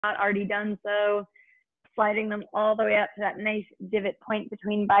not already done so, sliding them all the way up to that nice divot point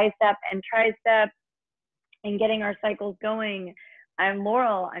between bicep and tricep and getting our cycles going. I'm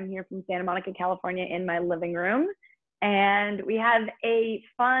Laurel. I'm here from Santa Monica, California in my living room. And we have a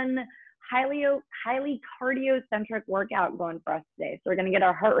fun, highly cardio-centric workout going for us today. So we're gonna get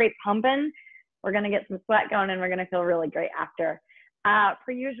our heart rate pumping, we're gonna get some sweat going, and we're gonna feel really great after.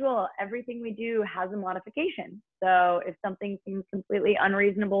 Per usual, everything we do has a modification. So if something seems completely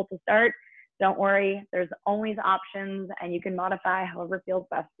unreasonable to start, don't worry, there's always options and you can modify however feels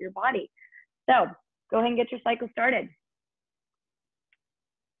best for your body. So go ahead and get your cycle started.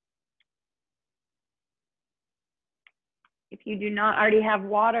 If you do not already have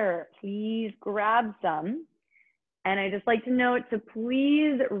water, please grab some. And I just like to note to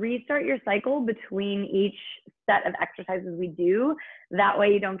please restart your cycle between each set of exercises we do. That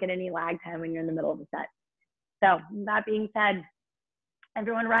way you don't get any lag time when you're in the middle of the set. So that being said,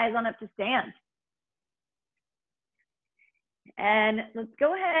 everyone rise on up to stand. And let's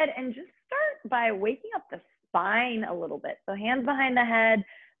go ahead and just start by waking up the spine a little bit. So hands behind the head,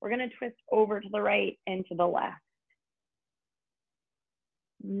 we're gonna twist over to the right and to the left.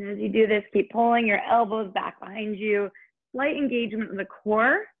 And as you do this, keep pulling your elbows back behind you, slight engagement of the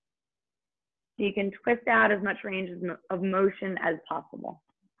core, so you can twist out as much range of motion as possible.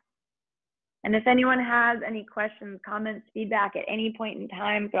 And if anyone has any questions, comments, feedback at any point in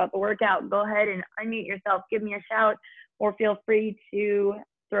time throughout the workout, go ahead and unmute yourself, give me a shout, or feel free to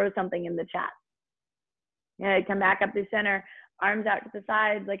throw something in the chat. Yeah, come back up to center, arms out to the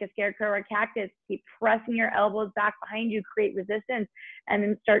sides like a scarecrow or a cactus. Keep pressing your elbows back behind you, create resistance, and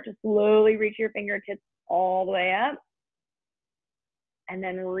then start to slowly reach your fingertips all the way up, and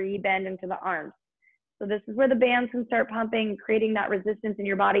then re-bend into the arms. So this is where the bands can start pumping, creating that resistance in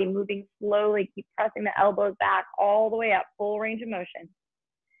your body, moving slowly. Keep pressing the elbows back all the way up, full range of motion.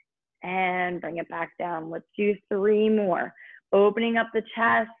 And bring it back down. Let's do 3 more. Opening up the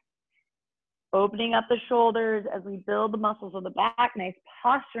chest, opening up the shoulders as we build the muscles of the back, nice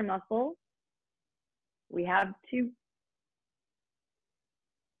posture muscles. We have 2.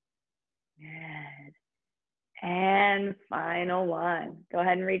 Good. And final 1. Go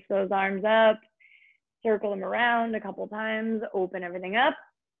ahead and reach those arms up. Circle them around a couple times. Open everything up.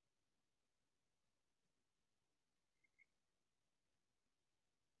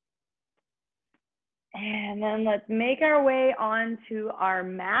 And then let's make our way onto our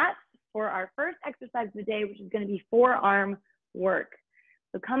mat for our first exercise of the day, which is going to be forearm work.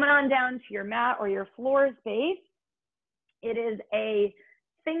 So coming on down to your mat or your floor space, it is a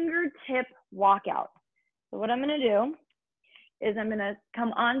fingertip walkout. So what I'm going to do is I'm going to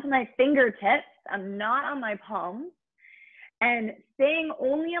come onto my fingertips. I'm not on my palms. And staying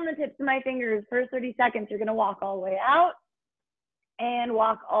only on the tips of my fingers for 30 seconds, you're going to walk all the way out and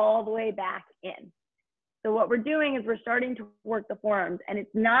walk all the way back in. So what we're doing is we're starting to work the forearms, and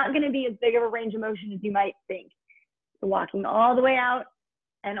it's not going to be as big of a range of motion as you might think. So walking all the way out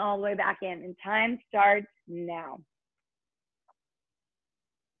and all the way back in, and time starts now.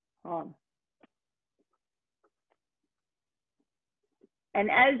 And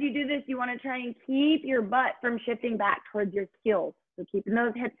as you do this, you want to try and keep your butt from shifting back towards your heels. So keeping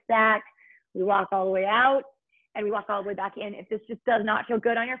those hips stacked, we walk all the way out and we walk all the way back in. If this just does not feel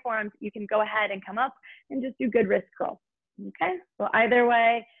good on your forearms, you can go ahead and come up and just do good wrist curls. Okay, so either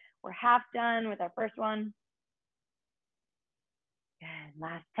way, we're half done with our first one. And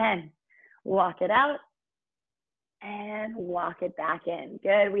last 10. Walk it out and walk it back in.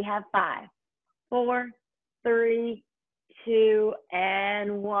 Good, we have 5, 4, 3, 2,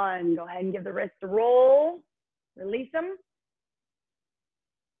 and 1. Go ahead and give the wrists a roll. Release them.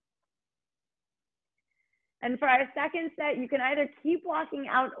 And for our second set, you can either keep walking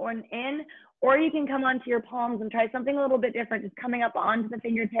out or in, or you can come onto your palms and try something a little bit different, just coming up onto the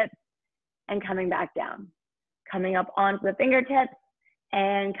fingertips and coming back down. Coming up onto the fingertips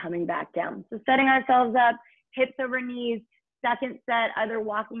and coming back down. So setting ourselves up, hips over knees. Second set, either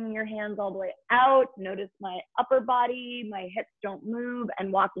walking your hands all the way out, notice my upper body, my hips don't move,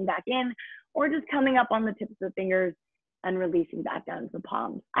 and walking back in, or just coming up on the tips of the fingers and releasing back down to the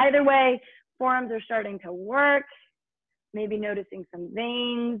palms. Either way, forearms are starting to work, maybe noticing some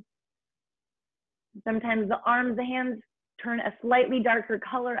veins. Sometimes the arms, the hands turn a slightly darker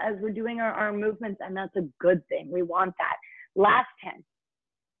color as we're doing our arm movements, and that's a good thing. We want that. Last 10.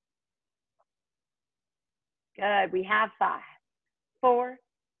 Good, we have 5, 4,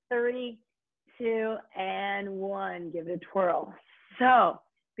 3, 2, and 1. Give it a twirl. So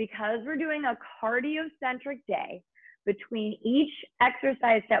because we're doing a cardio-centric day, between each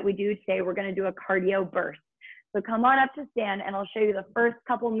exercise that we do today, we're going to do a cardio burst. So come on up to stand and I'll show you the first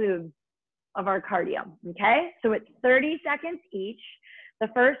couple moves of our cardio, okay? So it's 30 seconds each. The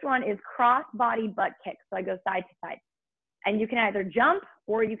first one is cross body butt kick. So I go side to side. And you can either jump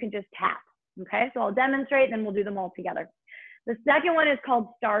or you can just tap, okay? So I'll demonstrate and then we'll do them all together. The second one is called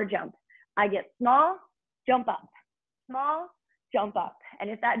star jump. I get small, jump up, small, jump up. And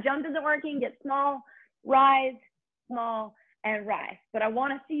if that jump isn't working, get small, rise, small, and rise. But I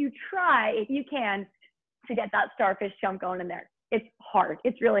want to see you try, if you can, to get that starfish jump going in there. It's hard.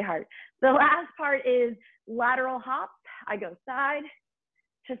 It's really hard. The last part is lateral hop. I go side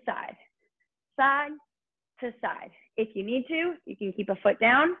to side, side to side. If you need to, you can keep a foot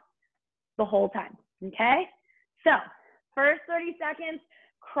down the whole time, okay? So first 30 seconds,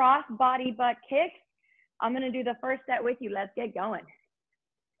 cross body butt kicks. I'm gonna do the first set with you. Let's get going.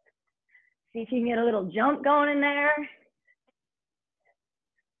 See if you can get a little jump going in there.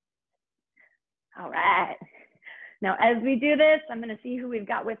 All right. Now, as we do this, I'm gonna see who we've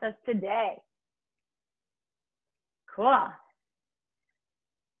got with us today. Cool.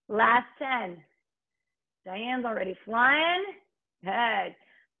 Last 10. Diane's already flying. Good.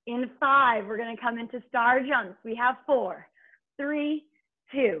 In 5, we're gonna come into star jumps. We have 4, 3,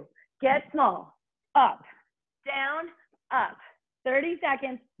 2. Get small, up, down, up. 30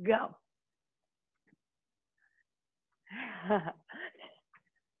 seconds, go.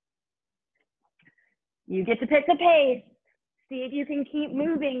 You get to pick the pace. See if you can keep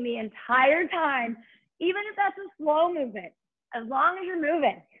moving the entire time, even if that's a slow movement, as long as you're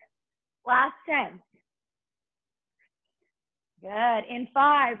moving. Last 10. Good. In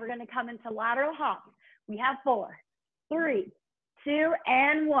 5, we're gonna come into lateral hop. We have 4, 3, 2,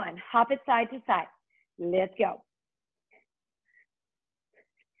 and 1. Hop it side to side. Let's go.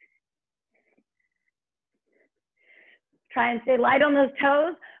 Try and stay light on those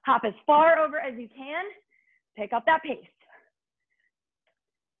toes. Hop as far over as you can. Pick up that pace.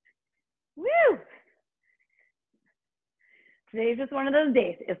 Woo! Today's just one of those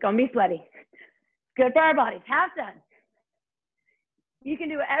days. It's gonna be sweaty. Good for our bodies. Half done. You can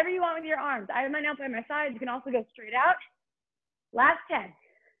do whatever you want with your arms. I have mine out by my sides. You can also go straight out. Last 10.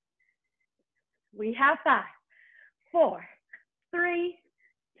 We have 5, 4, 3,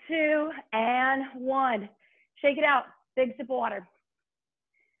 2, and 1. Shake it out. Big sip of water.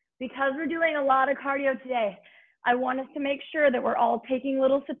 Because we're doing a lot of cardio today, I want us to make sure that we're all taking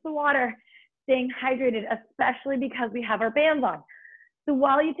little sips of water, staying hydrated, especially because we have our bands on. So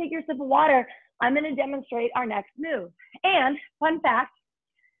while you take your sip of water, I'm going to demonstrate our next move. And fun fact,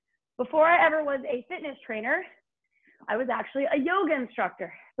 before I ever was a fitness trainer, I was actually a yoga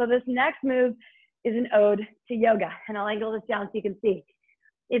instructor. So this next move is an ode to yoga. And I'll angle this down so you can see.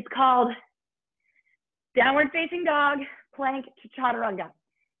 It's called downward facing dog, plank to chaturanga.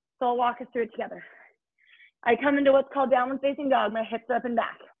 So I'll walk us through it together. I come into what's called downward facing dog, my hips up and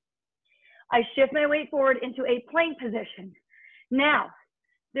back. I shift my weight forward into a plank position. Now,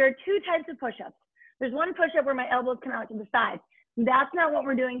 there are 2 types of push-ups. There's one push-up where my elbows come out to the side. That's not what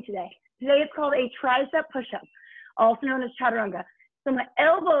we're doing today. Today it's called a tricep push-up, also known as chaturanga. So my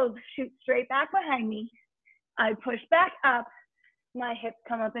elbows shoot straight back behind me. I push back up, my hips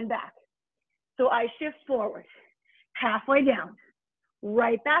come up and back. So I shift forward, halfway down,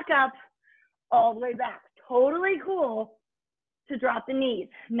 right back up, all the way back. Totally cool to drop the knees.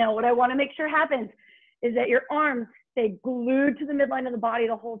 Now what I want to make sure happens is that your arms stay glued to the midline of the body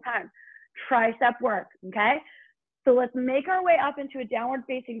the whole time. Tricep work, okay? So let's make our way up into a downward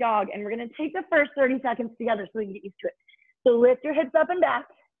facing dog, and we're gonna take the first 30 seconds together so we can get used to it. So lift your hips up and back,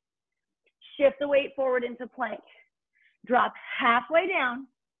 shift the weight forward into plank, drop halfway down,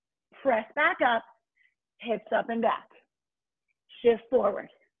 press back up, hips up and back, shift forward,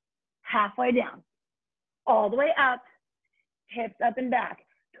 halfway down, all the way up, hips up and back.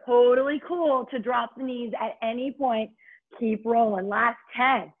 Totally cool to drop the knees at any point. Keep rolling. Last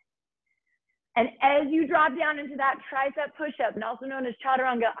 10. And as you drop down into that tricep push-up, and also known as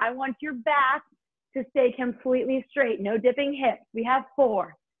chaturanga, I want your back to stay completely straight. No dipping hips. We have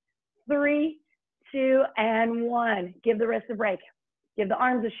 4, 3, 2, and 1. Give the wrists a break. Give the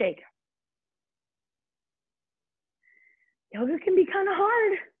arms a shake. Yoga can be kind of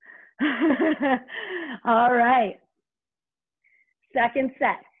hard. All right. Second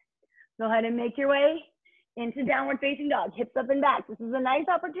set. Go ahead and make your way into downward facing dog, hips up and back. This is a nice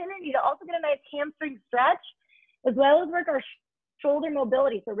opportunity to also get a nice hamstring stretch, as well as work our shoulder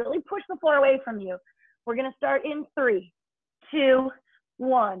mobility. So really push the floor away from you. We're gonna start in 3, 2,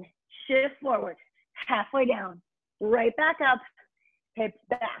 1. Shift forward, halfway down, right back up, hips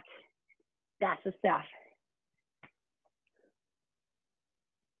back. That's the stuff.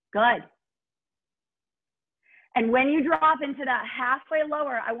 Good. And when you drop into that halfway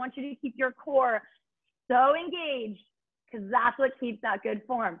lower, I want you to keep your core so engaged because that's what keeps that good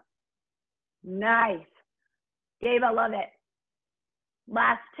form. Nice. Gabe, I love it.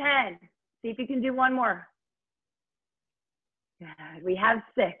 Last 10. See if you can do one more. Good. We have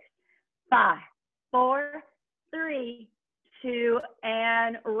 6, 5, 4, 3, 2,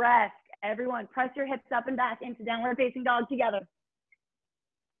 and rest. Everyone, press your hips up and back into downward facing dog together.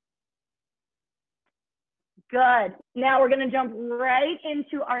 Good. Now we're going to jump right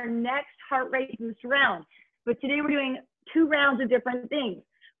into our next heart rate boost round. But today we're doing 2 rounds of different things.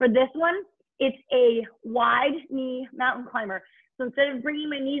 For this one, it's a wide knee mountain climber. So instead of bringing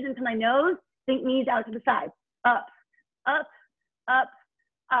my knees into my nose, think knees out to the side. Up, up, up,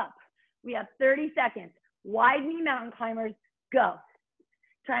 up. We have 30 seconds. Wide knee mountain climbers, go.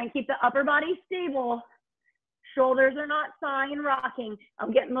 Try and keep the upper body stable. Shoulders are not sawing and rocking.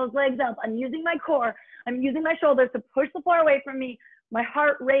 I'm getting those legs up. I'm using my core. I'm using my shoulders to push the floor away from me. My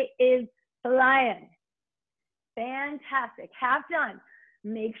heart rate is flying. Fantastic. Half done.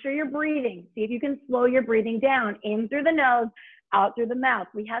 Make sure you're breathing. See if you can slow your breathing down. In through the nose, out through the mouth.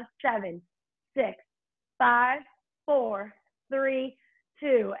 We have 7, 6, 5, 4, 3,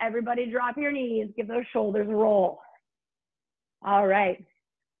 2. Everybody drop your knees. Give those shoulders a roll. All right.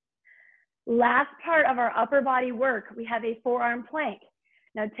 Last part of our upper body work, we have a forearm plank.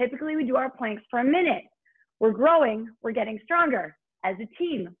 Now, typically we do our planks for a minute. We're growing, we're getting stronger as a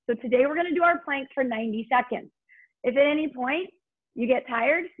team. So today we're gonna do our planks for 90 seconds. If at any point you get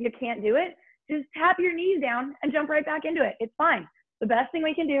tired, you can't do it, just tap your knees down and jump right back into it. It's fine. The best thing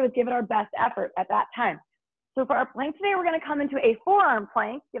we can do is give it our best effort at that time. So for our plank today, we're gonna come into a forearm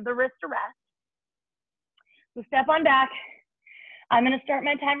plank, give the wrist a rest. So step on back. I'm gonna start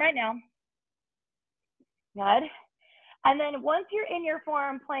my time right now. Good. And then once you're in your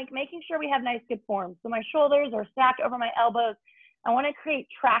forearm plank, making sure we have nice good form. So my shoulders are stacked over my elbows. I want to create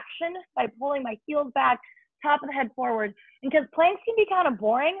traction by pulling my heels back, top of the head forward. And because planks can be kind of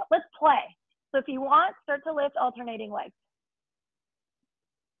boring, let's play. So if you want, start to lift alternating legs.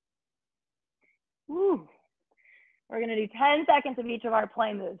 Woo. We're going to do 10 seconds of each of our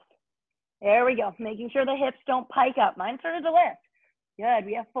play moves. There we go. Making sure the hips don't pike up. Mine started to lift. Good.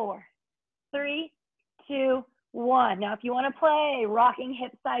 We have 4, 3, 2, 1. Now, if you want to play, rocking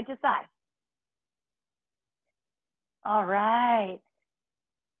hips side to side. All right.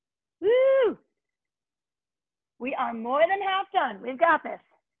 Woo! We are more than half done. We've got this.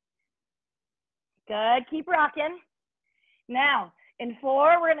 Good. Keep rocking. Now, in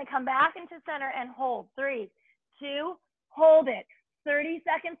 4, we're going to come back into center and hold. 3, 2, hold it. 30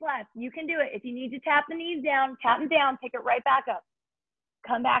 seconds left. You can do it. If you need to tap the knees down, tap them down, pick it right back up.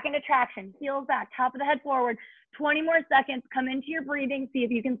 Come back into traction, heels back, top of the head forward. 20 more seconds, come into your breathing, see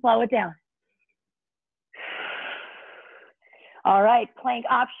if you can slow it down. All right, plank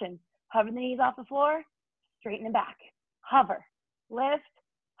option. Hover the knees off the floor, straighten them back. Hover, lift,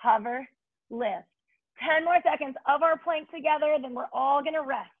 hover, lift. 10 more seconds of our plank together, then we're all gonna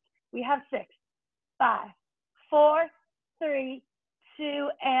rest. We have 6, 5, 4, 3, 2,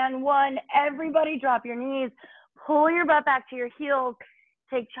 and 1. Everybody drop your knees, pull your butt back to your heels.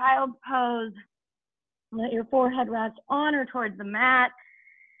 Take child's pose. Let your forehead rest on or towards the mat.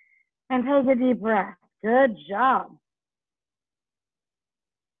 And take a deep breath. Good job.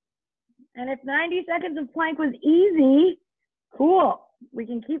 And if 90 seconds of plank was easy, cool. We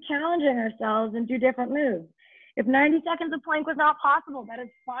can keep challenging ourselves and do different moves. If 90 seconds of plank was not possible, that is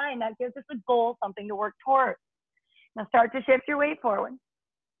fine. That gives us a goal, something to work towards. Now start to shift your weight forward.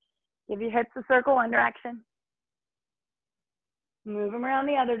 Give your hips a circle one direction. Move them around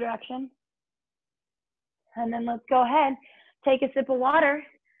the other direction. And then let's go ahead, take a sip of water,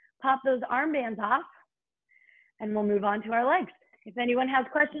 pop those armbands off, and we'll move on to our legs. If anyone has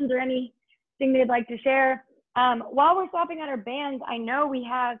questions or anything they'd like to share, while we're swapping out our bands, I know we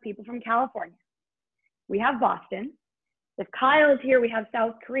have people from California. We have Boston. If Kyle is here, we have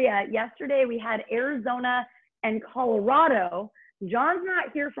South Korea. Yesterday, we had Arizona and Colorado. John's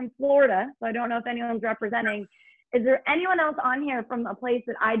not here from Florida, so I don't know if anyone's representing. Is there anyone else on here from a place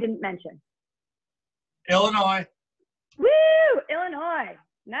that I didn't mention? Illinois. Woo! Illinois.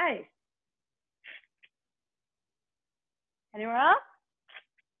 Nice. Anyone else?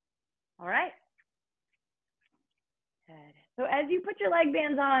 All right. Good. So as you put your leg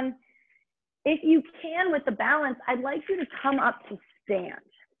bands on, if you can with the balance, I'd like you to come up to stand.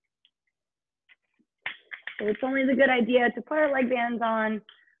 So it's always a good idea to put our leg bands on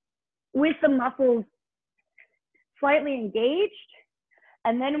with the muscles slightly engaged,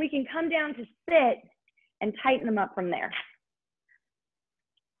 and then we can come down to sit and tighten them up from there.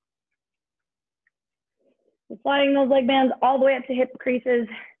 So sliding those leg bands all the way up to hip creases.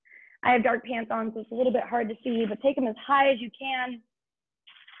 I have dark pants on, so it's a little bit hard to see, but take them as high as you can.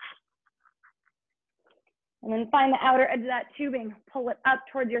 And then find the outer edge of that tubing. Pull it up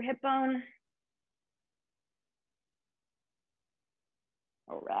towards your hip bone.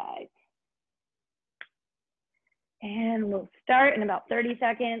 All right. And we'll start in about 30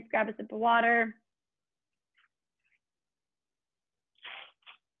 seconds. Grab a sip of water.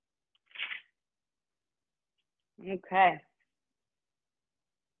 Okay.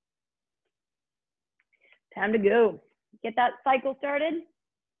 Time to go. Get that cycle started.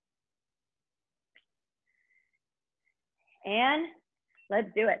 And let's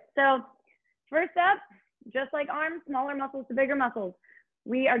do it. So first up, just like arms, smaller muscles to bigger muscles,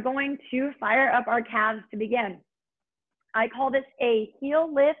 we are going to fire up our calves to begin. I call this a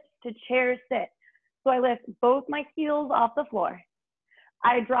heel lift to chair sit. So I lift both my heels off the floor.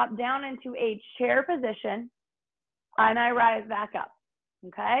 I drop down into a chair position and I rise back up,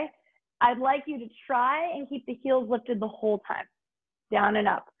 okay? I'd like you to try and keep the heels lifted the whole time, down and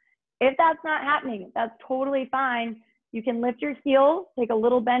up. If that's not happening, that's totally fine. You can lift your heels, take a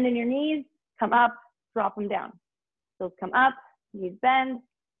little bend in your knees, come up, drop them down. Heels come up, knees bend,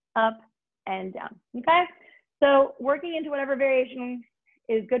 up and down, okay? So working into whatever variation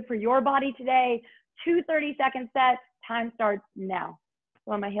is good for your body today. 2 30-second sets, time starts now.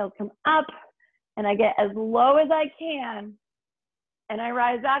 So my heels come up and I get as low as I can and I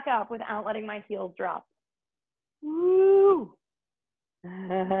rise back up without letting my heels drop. Woo!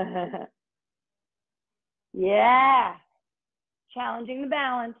 Yeah. Challenging the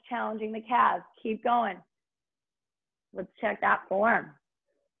balance, challenging the calves. Keep going. Let's check that form.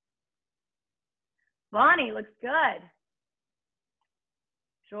 Bonnie, looks good.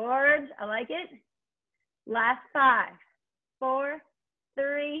 George, I like it. Last 5, 4,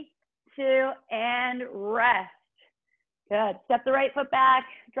 3, 2, and rest. Good. Step the right foot back,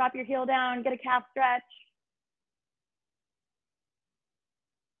 drop your heel down, get a calf stretch.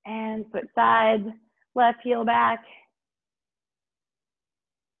 And switch sides, left heel back.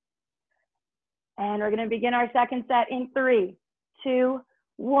 And we're gonna begin our second set in 3, 2,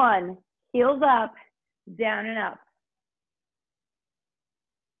 1. Heels up, down and up.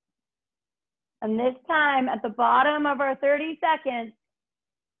 And this time at the bottom of our 30 seconds,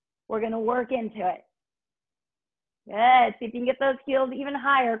 we're gonna work into it. Good, see if you can get those heels even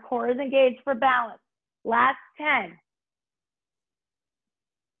higher. Core is engaged for balance. Last 10.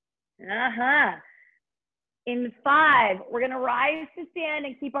 In 5, we're gonna rise to stand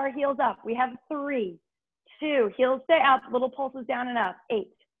and keep our heels up. We have 3, 2, heels stay up, little pulses down and up. 8,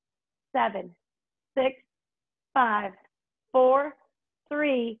 7, 6, 5, 4,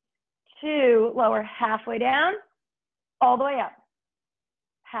 3, 2, lower halfway down, all the way up.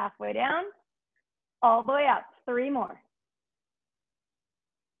 Halfway down, all the way up. 3 more.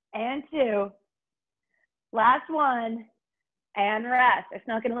 And 2. Last 1. And rest. I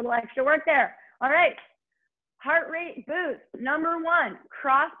snuck in a little extra work there. All right. Heart rate boost. Number 1,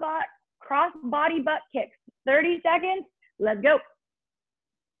 cross body butt kicks. 30 seconds. Let's go.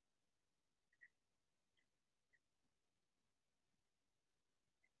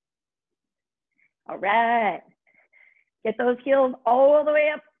 All right. Get those heels all the way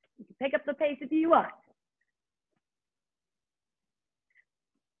up. You can pick up the pace if you want.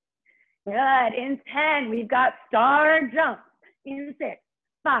 Good. In 10, we've got star jump. In 6,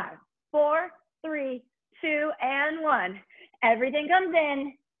 5, 4, 3, 2, and 1. Everything comes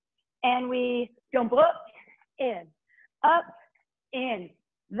in, and we jump up, in, up, in.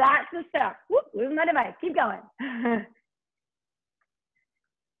 That's the stuff. Whoop, losing my device. Keep going.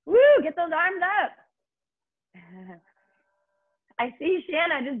 Woo, get those arms up. I see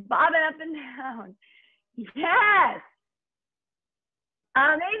Shanna just bobbing up and down. Yes.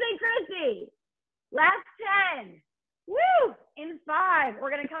 Amazing, Christy. Last 10. Woo. In 5, we're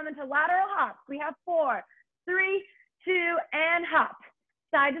going to come into lateral hops. We have 4, 3, 2, and hop.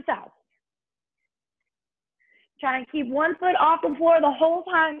 Side to side. Try and keep one foot off the floor the whole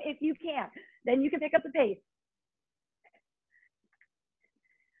time if you can. Then you can pick up the pace.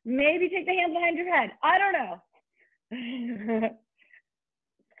 Maybe take the hands behind your head. I don't know.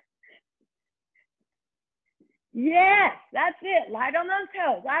 Yes, that's it. Light on those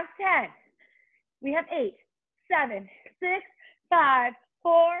toes. Last 10. We have 8, 7, 6, 5,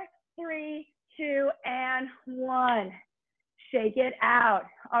 4, 3, 2, and 1. Shake it out.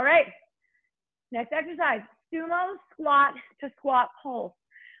 All right. Next exercise, sumo squat to squat pulse.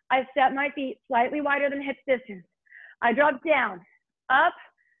 I step my feet slightly wider than hip distance. I drop down, up,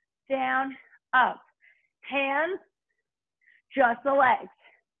 down, up. Hands, just the legs.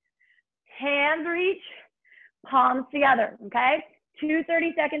 Hands reach, palms together, okay? 2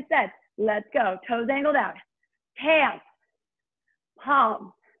 30-second sets. Let's go. Toes angled out. Hands,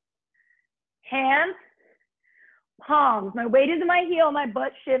 palms, hands, palms. My weight is in my heel, my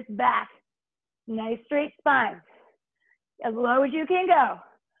butt shifts back. Nice straight spine. As low as you can go.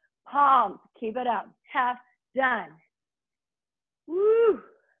 Palms, keep it up. Half done. Woo.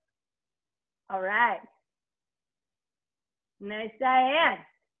 All right. Nice, Diane.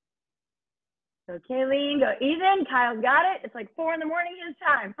 So Kayleen, go Ethan. Kyle's got it. It's like 4 in the morning his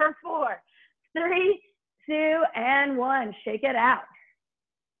time. For 4, 3, 2, and 1. Shake it out.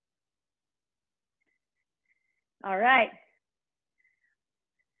 All right.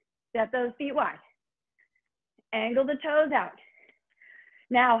 Step those feet wide. Angle the toes out.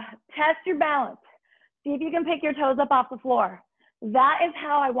 Now, test your balance. See if you can pick your toes up off the floor. That is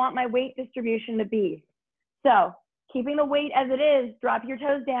how I want my weight distribution to be. So, keeping the weight as it is, drop your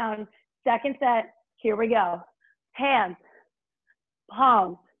toes down. Second set, here we go. Hands,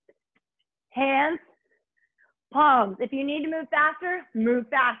 palms, hands, palms. If you need to move faster, move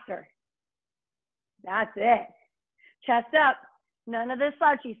faster. That's it. Chest up, none of this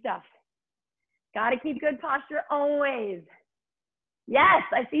slouchy stuff. Gotta keep good posture always. Yes,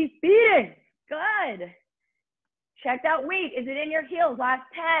 I see speeding. Good. Check that weight. Is it in your heels? Last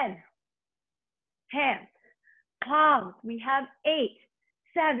 10. Hands, palms. We have 8,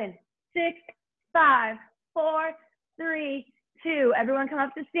 7, 6, 5, 4, 3, 2. Everyone come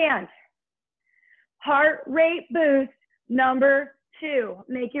up to stand. Heart rate boost number 2.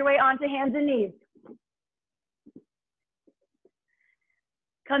 Make your way onto hands and knees.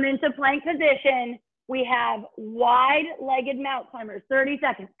 Come into plank position. We have wide-legged mountain climbers. 30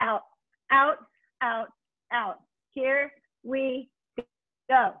 seconds. Out, out, out, out. Here we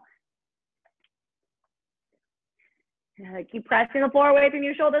go. Keep pressing the floor away from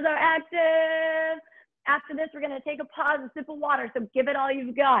you. Shoulders are active. After this, we're going to take a pause and sip of water. So give it all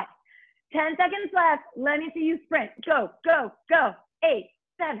you've got. 10 seconds left. Let me see you sprint. Go, go, go. 8,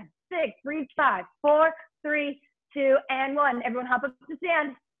 7, 6, breathe 5, 4, 3, 2, and 1. Everyone hop up to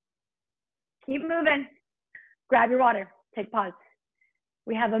stand. Keep moving. Grab your water. Take pause.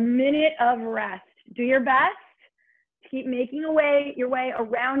 We have a minute of rest. Do your best. Keep making your way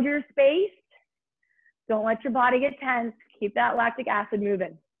around your space. Don't let your body get tense. Keep that lactic acid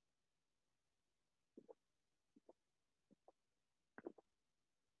moving.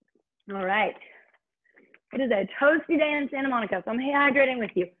 All right. It is a toasty day in Santa Monica, so I'm hydrating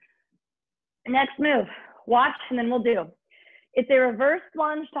with you. Next move, watch, and then we'll do. It's a reverse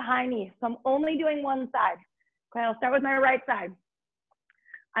lunge to high knee. So I'm only doing one side. Okay, I'll start with my right side.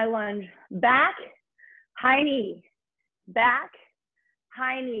 I lunge back, high knee, back,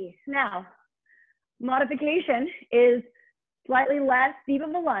 high knee. Now, modification is slightly less deep of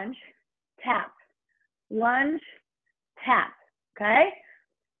a lunge, tap, lunge, tap, okay?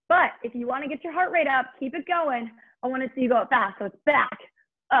 But if you want to get your heart rate up, keep it going. I want to see you go fast. So it's back,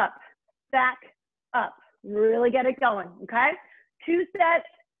 up, really get it going, okay? 2 sets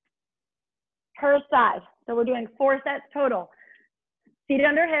per side. So we're doing 4 sets total. Feet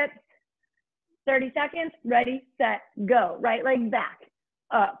under hips, 30 seconds, ready, set, go. Right leg back,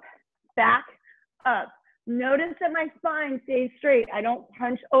 up, up. Notice that my spine stays straight. I don't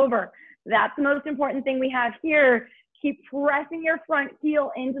hunch over. That's the most important thing we have here. Keep pressing your front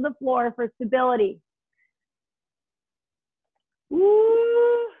heel into the floor for stability.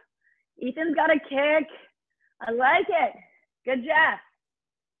 Woo! Ethan's got a kick. I like it. Good job.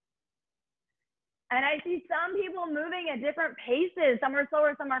 And I see some people moving at different paces. Some are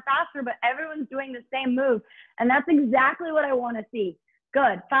slower, some are faster, but everyone's doing the same move. And that's exactly what I want to see.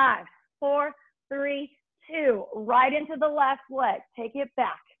 Good. 5, 4, 3, 2. Right into the left leg. Take it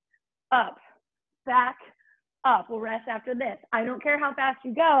back, up, up. We'll rest after this. I don't care how fast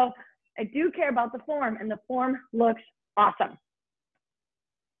you go. I do care about the form, and the form looks awesome.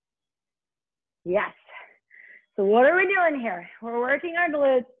 Yes. So what are we doing here? We're working our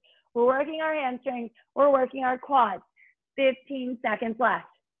glutes. We're working our hamstrings. We're working our quads. 15 seconds left.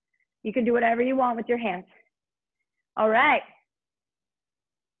 You can do whatever you want with your hands. All right.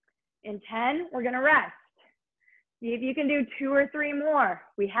 In 10, we're going to rest. See if you can do 2 or 3 more.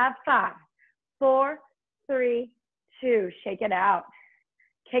 We have 5, 4, 3, 2. Shake it out.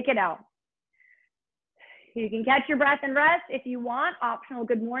 Kick it out. You can catch your breath and rest if you want. Optional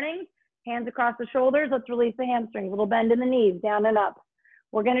good morning. Hands across the shoulders. Let's release the hamstrings. Little bend in the knees, down and up.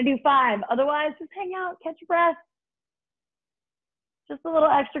 We're going to do 5. Otherwise, just hang out, catch your breath. Just a little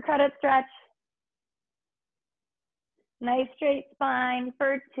extra credit stretch. Nice straight spine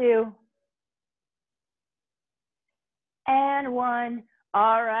for 2. And 1.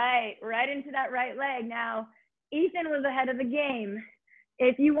 All right, right into that right leg. Now, Ethan was ahead of the game.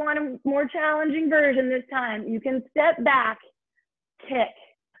 If you want a more challenging version this time, you can step back, kick,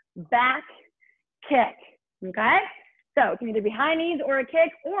 back, kick, okay? So it can either be high knees or a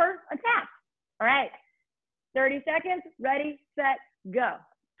kick or a tap. All right, 30 seconds, ready, set, go.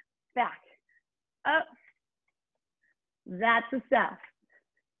 Back, up, that's the stuff.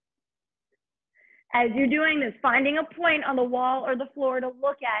 As you're doing this, finding a point on the wall or the floor to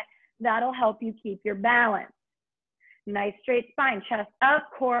look at, that'll help you keep your balance. Nice straight spine, chest up,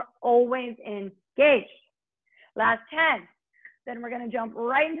 core always engaged. Last 10. Then we're gonna jump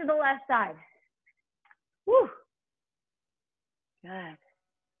right into the left side. Woo. Good.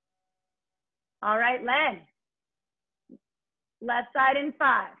 All right, Len. Left side in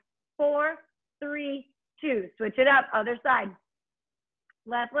 5, 4, 3, 2. Switch it up, other side.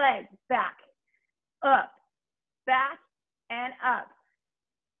 Left leg, back, up, back, and up.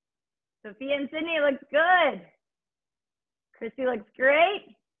 Sophia and Sydney look good. Christy looks great.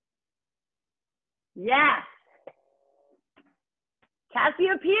 Yes.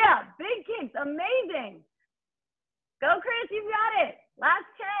 Cassiopeia, big kicks, amazing. Go, Chris, you've got it. Last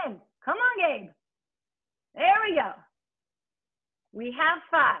 10. Come on, Gabe. There we go. We have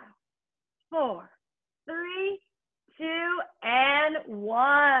 5, 4, 3, 2, and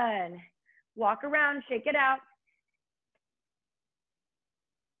 1. Walk around, shake it out.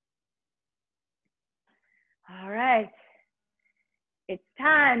 All right. It's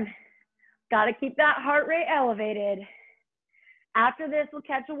time. Got to keep that heart rate elevated. After this, we'll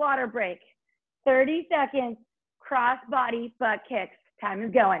catch a water break. 30 seconds, cross body butt kicks. Time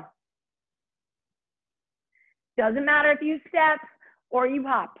is going. Doesn't matter if you step or you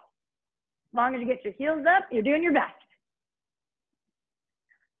hop. As long as you get your heels up, you're doing your best.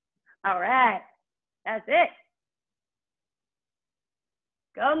 All right, that's it.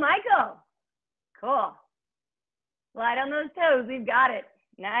 Go, Michael. Cool. Slide on those toes, we've got it.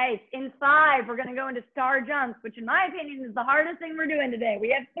 Nice. In 5, we're gonna go into star jumps, which in my opinion is the hardest thing we're doing today. We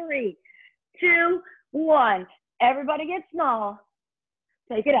have 3, 2, 1. Everybody get small.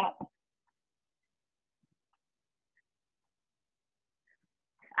 Take it up.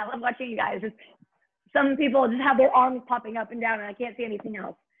 I love watching you guys. Some people just have their arms popping up and down and I can't see anything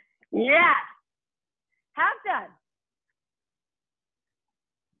else. Yeah. Half done.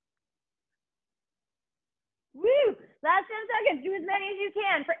 Woo! Last 10 seconds. Do as many as you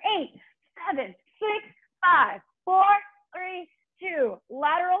can for 8, 7, 6, 5, 4, 3, 2.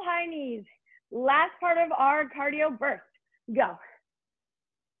 Lateral high knees. Last part of our cardio burst. Go.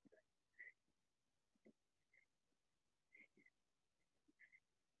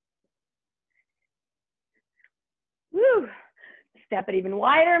 Woo! Step it even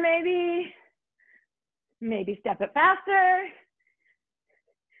wider, maybe. Maybe step it faster.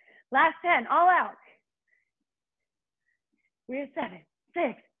 Last 10, all out. We're 7,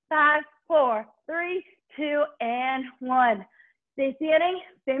 6, 5, 4, 3, 2, and 1. Stay standing,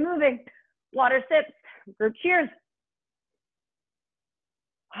 stay moving. Water sips, group cheers.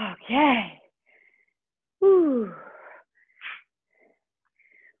 Okay. Whew.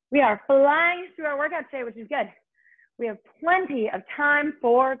 We are flying through our workout today, which is good. We have plenty of time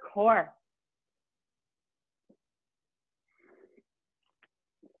for core.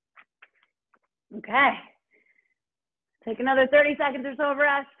 Okay. Take another 30 seconds or so of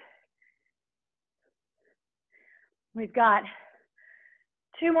rest. We've got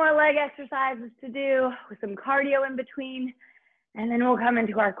 2 more leg exercises to do with some cardio in between, and then we'll come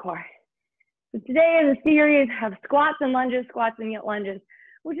into our core. So today is a series of squats and lunges,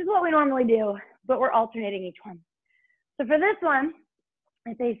 which is what we normally do, but we're alternating each one. So for this one,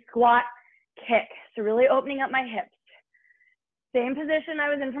 it's a squat kick. So really opening up my hips. Same position I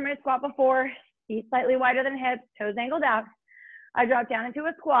was in for my squat before, feet slightly wider than hips, toes angled out. I drop down into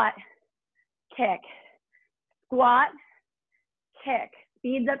a squat, kick, squat, kick.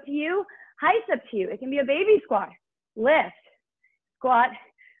 Speed's up to you, height's up to you. It can be a baby squat, lift, squat,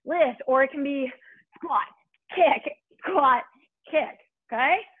 lift, or it can be squat, kick,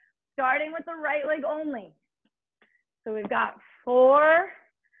 okay? Starting with the right leg only. So we've got 4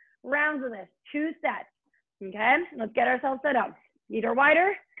 rounds of this, 2 sets, okay? Let's get ourselves set up. Feet are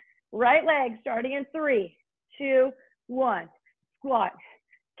wider, right leg starting in 3, 2, 1. Squat,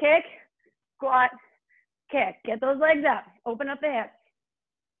 kick, squat, kick. Get those legs up, open up the hips.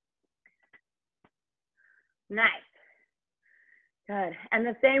 Nice. Good. And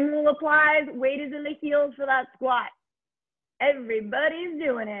the same rule applies. Weight is in the heels for that squat. Everybody's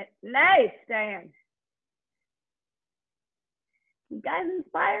doing it. Nice, Diane. You guys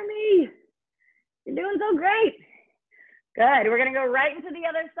inspire me. You're doing so great. Good. We're going to go right into the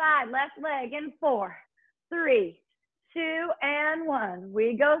other side. Left leg in 4, 3, 2, and 1.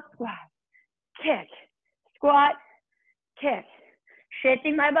 We go squat, kick, squat, kick.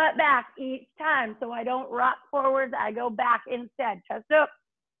 Shifting my butt back each time so I don't rock forwards, I go back instead. Chest up.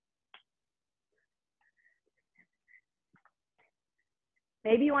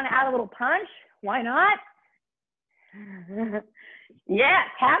 Maybe you want to add a little punch. Why not? Yes,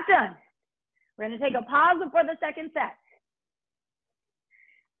 half done. We're going to take a pause before the second set.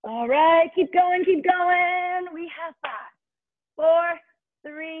 All right, keep going, keep going. We have 5,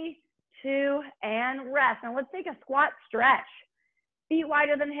 4, 3, 2, and rest. Now let's take a squat stretch. Feet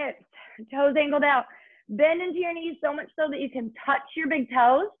wider than hips, toes angled out. Bend into your knees so much so that you can touch your big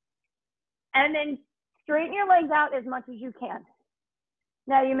toes, and then straighten your legs out as much as you can.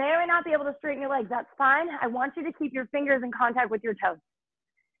 Now, you may or may not be able to straighten your legs. That's fine. I want you to keep your fingers in contact with your toes.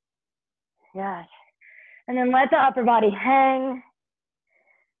 Yes. And then let the upper body hang.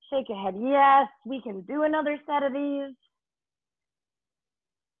 Shake your head. Yes, we can do another set of these.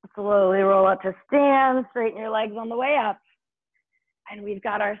 Slowly roll up to stand. Straighten your legs on the way up. And we've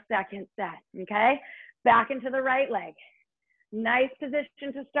got our second set, okay? Back into the right leg. Nice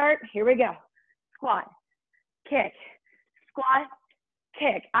position to start. Here we go. Squat, kick, squat,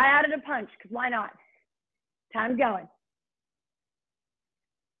 kick. I added a punch, because why not? Time's going.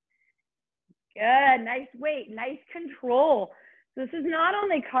 Good, nice weight, nice control. This is not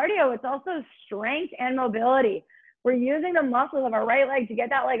only cardio, it's also strength and mobility. We're using the muscles of our right leg to get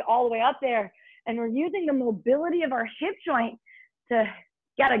that leg all the way up there. And we're using the mobility of our hip joint to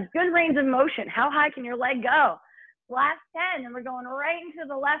get a good range of motion. How high can your leg go? Last 10, and we're going right into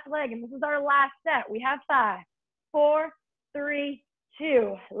the left leg. And this is our last set. We have 5, 4, 3,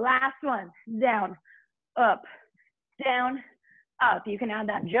 2. Last one. Down, up, down, up. You can add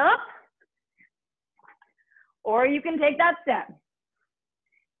that jump, or you can take that step.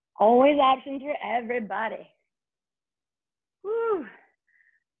 Always options for everybody. Whew.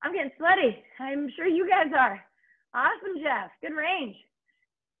 I'm getting sweaty. I'm sure you guys are. Awesome, Jeff. Good range.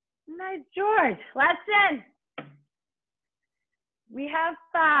 Nice, George. Last 10. We have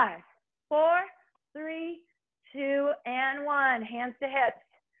 5, 4, 3, 2, and 1. Hands to hips.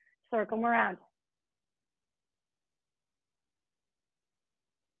 Circle them around.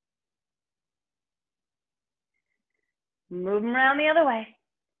 Move them around the other way.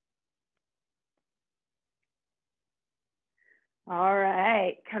 All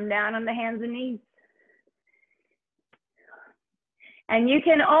right. Come down on the hands and knees. And you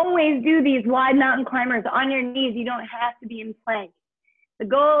can always do these wide mountain climbers on your knees. You don't have to be in plank. The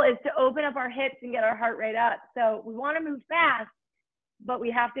goal is to open up our hips and get our heart rate up. So we want to move fast, but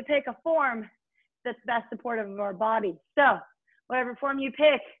we have to pick a form that's best supportive of our body. So whatever form you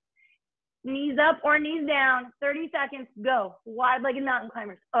pick, knees up or knees down, 30 seconds, go. Wide-legged mountain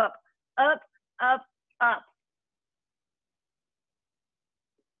climbers, up, up, up, up.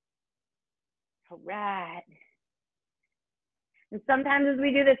 All right. And sometimes as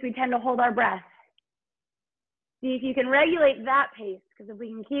we do this, we tend to hold our breath. See if you can regulate that pace, because if we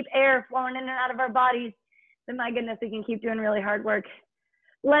can keep air flowing in and out of our bodies, then my goodness, we can keep doing really hard work.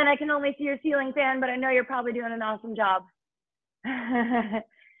 Len, I can only see your ceiling fan, but I know you're probably doing an awesome job. Good,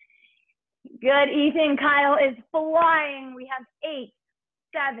 Ethan. Kyle is flying. We have 8,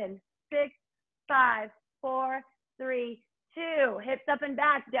 7, 6, 5, 4, 3, 2. Hips up and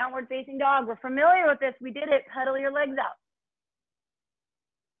back, downward facing dog. We're familiar with this. We did it. Pedal your legs out.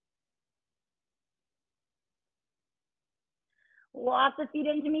 Lots of feet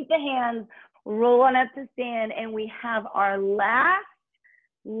in to meet the hands. Roll on up to stand, and we have our last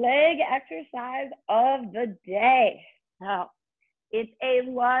leg exercise of the day. So it's a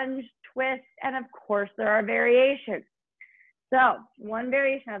lunge, twist, and of course there are variations. So one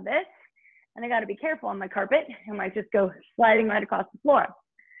variation of this, and I got to be careful on my carpet. I might just go sliding right across the floor.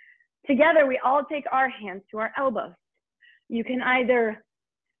 Together, we all take our hands to our elbows. You can either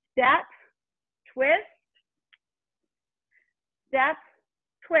step, twist, step,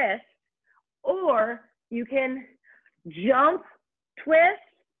 twist, or you can jump, twist,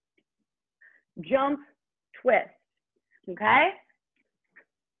 jump, twist, okay?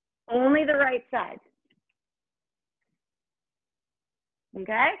 Only the right side,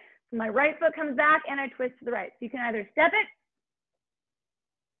 okay? So my right foot comes back and I twist to the right. So you can either step it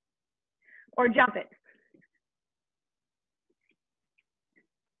or jump it,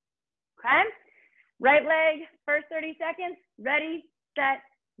 okay? Right leg, first 30 seconds, ready, set,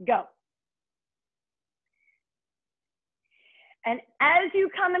 go. And as you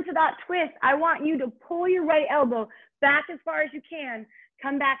come into that twist, I want you to pull your right elbow back as far as you can,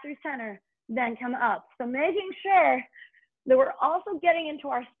 come back through center, then come up. So making sure that we're also getting into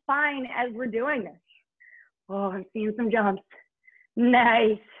our spine as we're doing this. Oh, I'm seeing some jumps.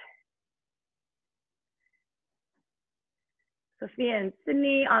 Nice. Sophia and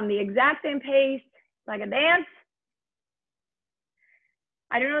Sydney on the exact same pace, like a dance.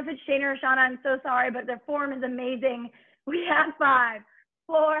 I don't know if it's Shana or Shauna, I'm so sorry, but their form is amazing. We have 5,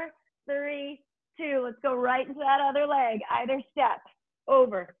 4, 3, 2. Let's go right into that other leg. Either step,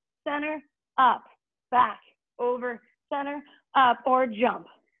 over, center, up, back, over, center, up, or jump.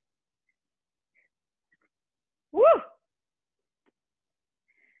 Woo!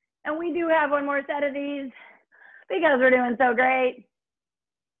 And we do have one more set of these because we're doing so great.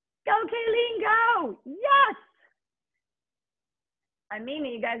 Go, Kayleen, go! Yes! I mean,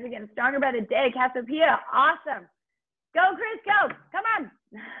 you guys are getting stronger by the day. Cassiopeia, awesome. Go, Chris, go. Come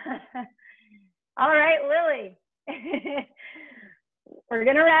on. All right, Lily. We're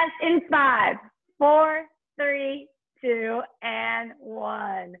going to rest in 5, 4, 3, 2, and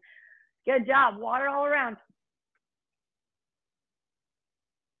 1. Good job. Water all around.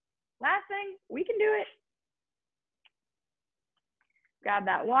 Last thing, we can do it. Grab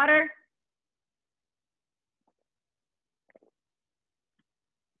that water.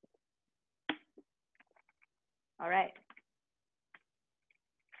 All right.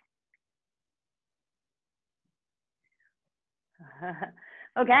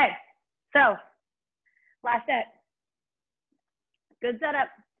 Okay, so last set. Good setup.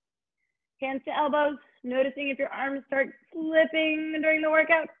 Hands to elbows, noticing if your arms start slipping during the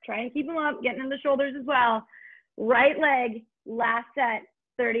workout. Try and keep them up, getting in the shoulders as well. Right leg, last set,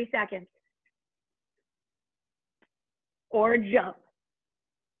 30 seconds. Or jump.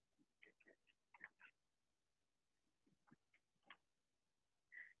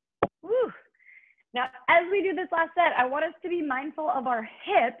 Woo. Now, as we do this last set, I want us to be mindful of our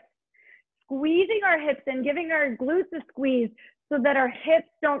hips, squeezing our hips and giving our glutes a squeeze so that our hips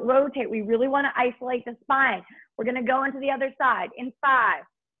don't rotate. We really want to isolate the spine. We're going to go into the other side in 5,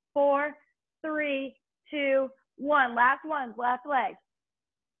 4, 3, 2, 1. Last ones, last leg.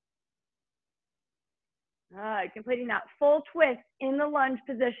 All right, completing that full twist in the lunge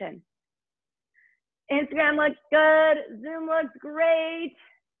position. Instagram looks good. Zoom looks great.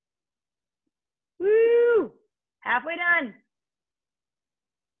 Woo! Halfway done.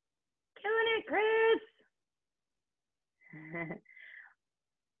 Killing it, Chris.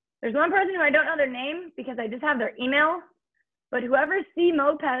 There's one person who I don't know their name because I just have their email, but whoever C.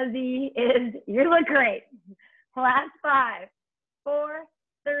 Mopezi is, you look great. Last 5, 4,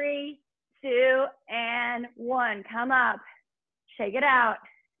 3, 2, and 1. Come up. Shake it out.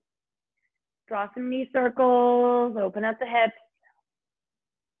 Draw some knee circles. Open up the hips.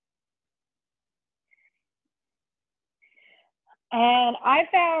 And I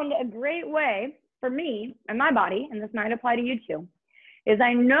found a great way for me and my body, and this might apply to you too, is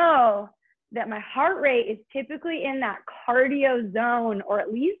I know that my heart rate is typically in that cardio zone, or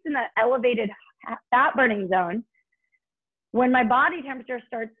at least in that elevated fat burning zone, when my body temperature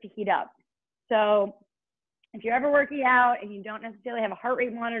starts to heat up. So if you're ever working out and you don't necessarily have a heart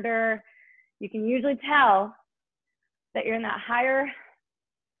rate monitor, you can usually tell that you're in that higher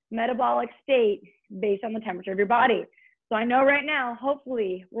metabolic state based on the temperature of your body. So I know right now,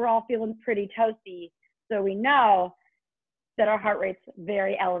 hopefully, we're all feeling pretty toasty. So we know that our heart rate's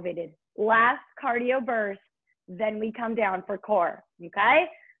very elevated. Last cardio burst, then we come down for core, okay?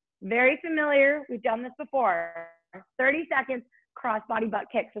 Very familiar, we've done this before. 30 seconds, cross body butt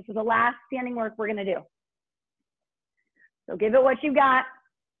kicks. This is the last standing work we're gonna do. So give it what you got,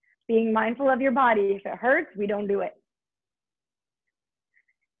 being mindful of your body. If it hurts, we don't do it.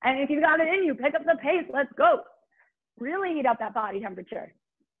 And if you got it in you, pick up the pace, let's go. Really heat up that body temperature.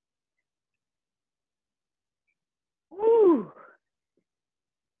 Woo.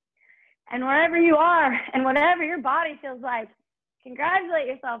 And wherever you are and whatever your body feels like, congratulate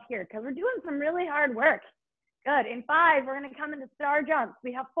yourself here because we're doing some really hard work. Good. In 5, we're going to come into star jumps.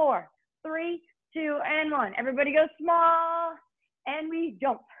 We have 4, 3, 2, and 1. Everybody go small and we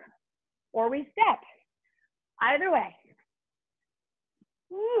jump or we step. Either way.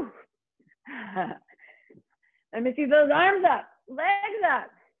 Woo. Let me see those arms up, legs up.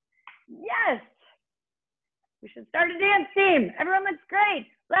 Yes. We should start a dance team. Everyone looks great.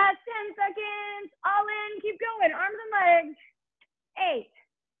 Last 10 seconds. All in. Keep going. Arms and legs. 8,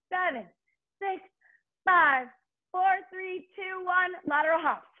 7, 6, 5, 4, 3, 2, 1. Lateral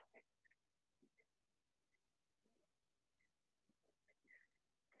hops.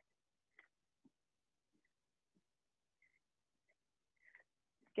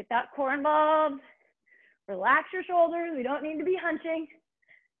 Get that core involved. Relax your shoulders. We don't need to be hunching.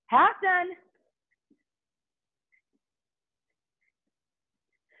 Half done.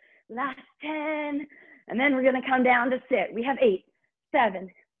 Last 10. And then we're gonna come down to sit. We have 8,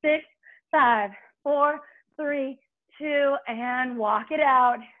 7, 6, 5, 4, 3, 2, and walk it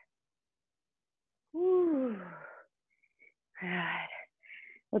out. Whew. Good.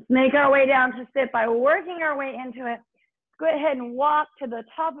 Let's make our way down to sit by working our way into it. Go ahead and walk to the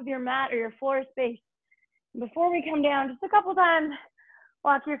top of your mat or your floor space. Before we come down, just a couple times,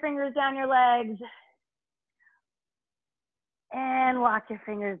 walk your fingers down your legs. And walk your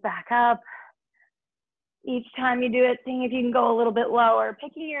fingers back up. Each time you do it, seeing if you can go a little bit lower,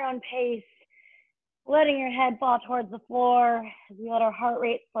 picking your own pace, letting your head fall towards the floor as we let our heart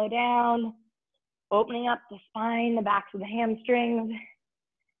rate slow down, opening up the spine, the backs of the hamstrings,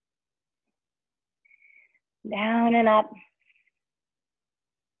 down and up.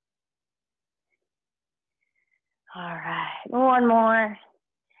 All right, one more.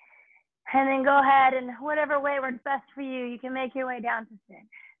 And then go ahead and whatever way works best for you, you can make your way down to sit.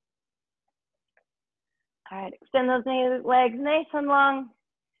 All right, extend those legs nice and long.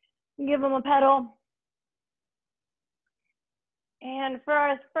 Give them a pedal. And for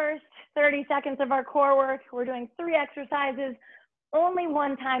our first 30 seconds of our core work, we're doing 3 exercises, only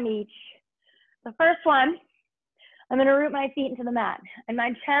 1 time each. The first one, I'm gonna root my feet into the mat. And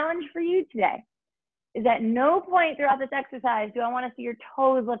my challenge for you today is at no point throughout this exercise do I wanna see your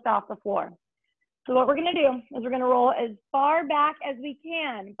toes lift off the floor. So what we're gonna do is we're gonna roll as far back as we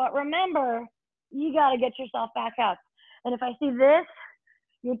can. But remember, you gotta get yourself back up. And if I see this,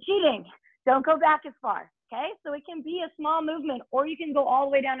 you're cheating. Don't go back as far, okay? So it can be a small movement or you can go all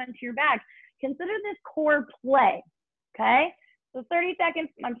the way down onto your back. Consider this core play, okay? So 30 seconds,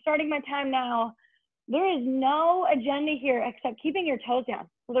 I'm starting my time now. There is no agenda here except keeping your toes down.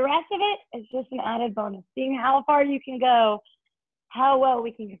 So the rest of it is just an added bonus, seeing how far you can go, how well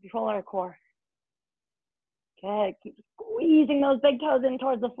we can control our core. Good, keep squeezing those big toes in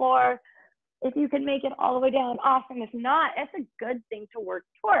towards the floor. If you can make it all the way down, awesome. If not, it's a good thing to work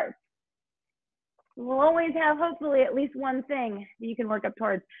towards. We'll always have hopefully at least one thing that you can work up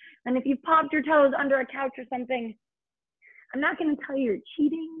towards. And if you've popped your toes under a couch or something, I'm not gonna tell you you're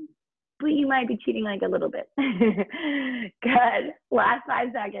cheating, but you might be cheating like a little bit. Good, last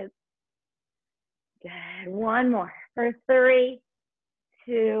 5 seconds. Good, one more. For 3,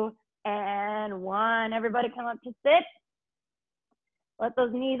 2, and 1. Everybody come up to sit. Let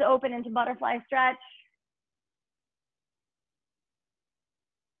those knees open into butterfly stretch.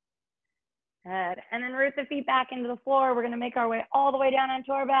 Good, and then root the feet back into the floor. We're gonna make our way all the way down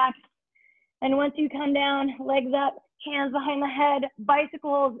onto our backs. And once you come down, legs up, hands behind the head,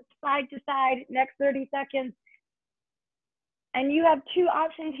 bicycles side to side, next 30 seconds. And you have 2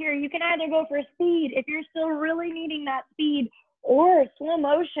 options here. You can either go for speed if you're still really needing that speed, or slow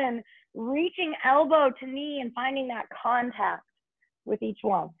motion, reaching elbow to knee and finding that contact with each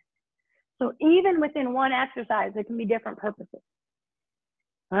one. So even within one exercise, there can be different purposes.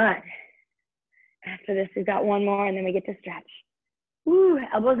 All right. After this, we've got one more and then we get to stretch. Woo,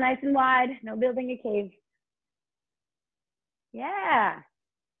 elbows nice and wide, no building a cave. Yeah,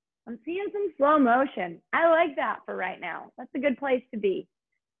 I'm seeing some slow motion. I like that for right now. That's a good place to be.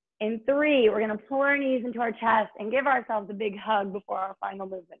 In 3, we're gonna pull our knees into our chest and give ourselves a big hug before our final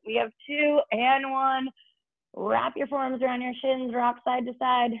movement. We have 2 and 1. Wrap your forearms around your shins, rock side to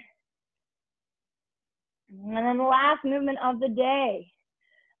side. And then the last movement of the day,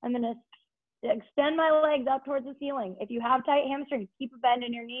 I'm gonna extend my legs up towards the ceiling. If you have tight hamstrings, keep a bend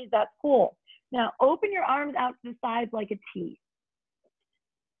in your knees, that's cool. Now open your arms out to the sides like a T.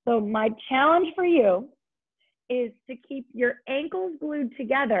 So my challenge for you is to keep your ankles glued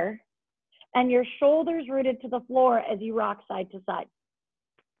together and your shoulders rooted to the floor as you rock side to side.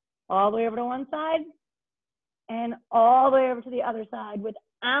 All the way over to one side and all the way over to the other side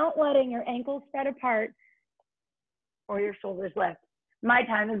without letting your ankles spread apart or your shoulders lift. My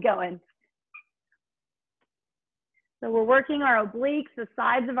time is going. So we're working our obliques, the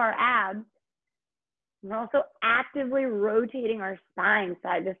sides of our abs. We're also actively rotating our spine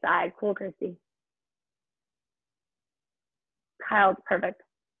side to side. Cool, Christy. Kyle's perfect.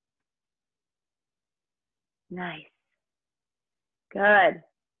 Nice. Good.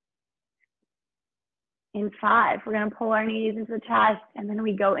 In 5, we're gonna pull our knees into the chest and then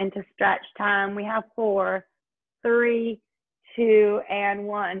we go into stretch time. We have 4, 3, 2, and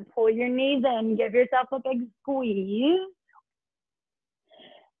 1. Pull your knees in, give yourself a big squeeze.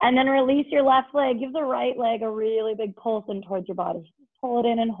 And then release your left leg. Give the right leg a really big pulse in towards your body. Pull it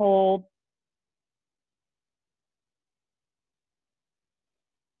in and hold.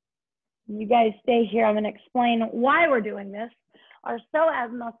 You guys stay here. I'm gonna explain why we're doing this. Our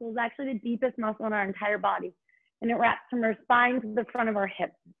psoas muscle is actually the deepest muscle in our entire body. and it wraps from our spine to the front of our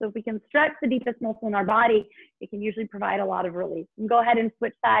hips. So if we can stretch the deepest muscle in our body, it can usually provide a lot of relief. And go ahead and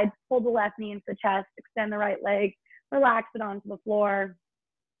switch sides, pull the left knee into the chest, extend the right leg, relax it onto the floor.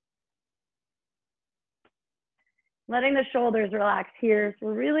 Letting the shoulders relax here, so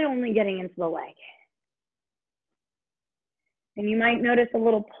we're really only getting into the leg. And you might notice a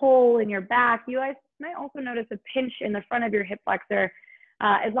little pull in your back. You guys might also notice a pinch in the front of your hip flexor.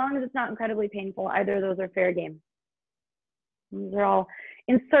 As long as it's not incredibly painful, either of those are fair game. These are all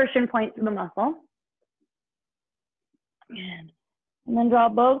insertion points of the muscle. And then draw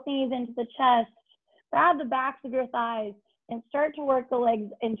both knees into the chest. Grab the backs of your thighs and start to work the legs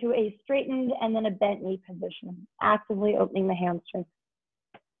into a straightened and then a bent knee position, actively opening the hamstrings.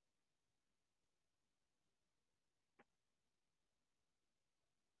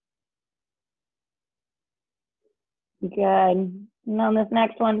 Good. And on this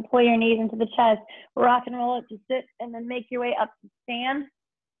next one, pull your knees into the chest, rock and roll it to sit, and then make your way up to stand.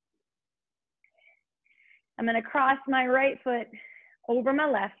 I'm going to cross my right foot over my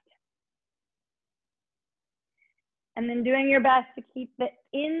left. And then doing your best to keep the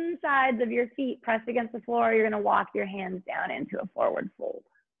insides of your feet pressed against the floor, you're going to walk your hands down into a forward fold.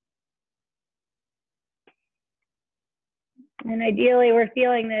 And ideally, we're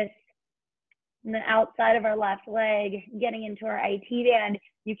feeling this on the outside of our left leg, getting into our IT band.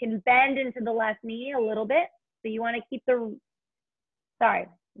 You can bend into the left knee a little bit. So you want to keep you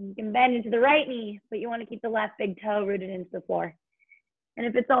can bend into the right knee, but you want to keep the left big toe rooted into the floor. And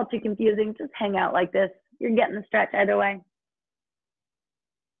if it's all too confusing, just hang out like this. You're getting the stretch either way.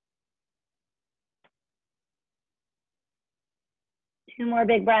 Two more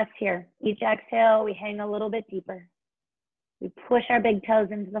big breaths here. Each exhale, we hang a little bit deeper. We push our big toes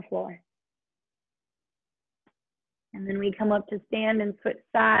into the floor. And then we come up to stand and switch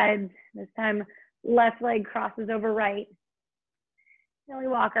sides. This time, left leg crosses over right. Then we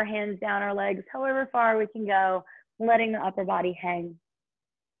walk our hands down our legs however far we can go, letting the upper body hang.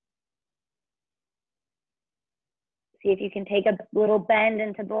 See if you can take a little bend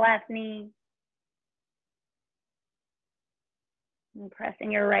into the left knee. And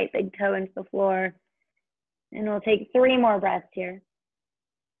pressing your right big toe into the floor. And we'll take 3 more breaths here.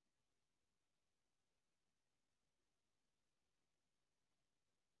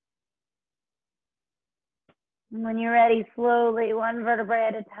 And when you're ready, slowly, one vertebrae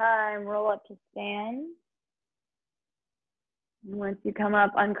at a time, roll up to stand. And once you come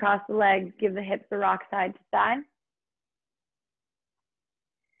up, uncross the legs, give the hips a rock side to side.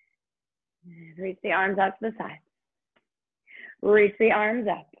 Reach the arms out to the side. Reach the arms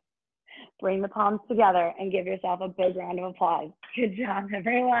up. Bring the palms together and give yourself a big round of applause. Good job,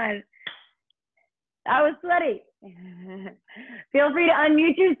 everyone. That was sweaty. Feel free to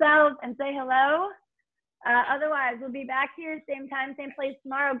unmute yourself and say hello. Otherwise, we'll be back here, same time, same place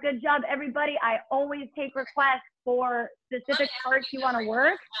tomorrow. Good job, everybody. I always take requests for specific parts you want to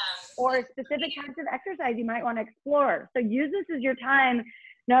work or specific types of exercise you might want to explore. So use this as your time,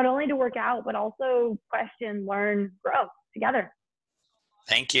 not only to work out, but also question, learn, grow together.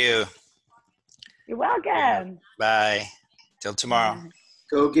 Thank you. You're welcome. Bye. Till tomorrow.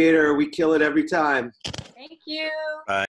 Go Gator. We kill it every time. Thank you. Bye.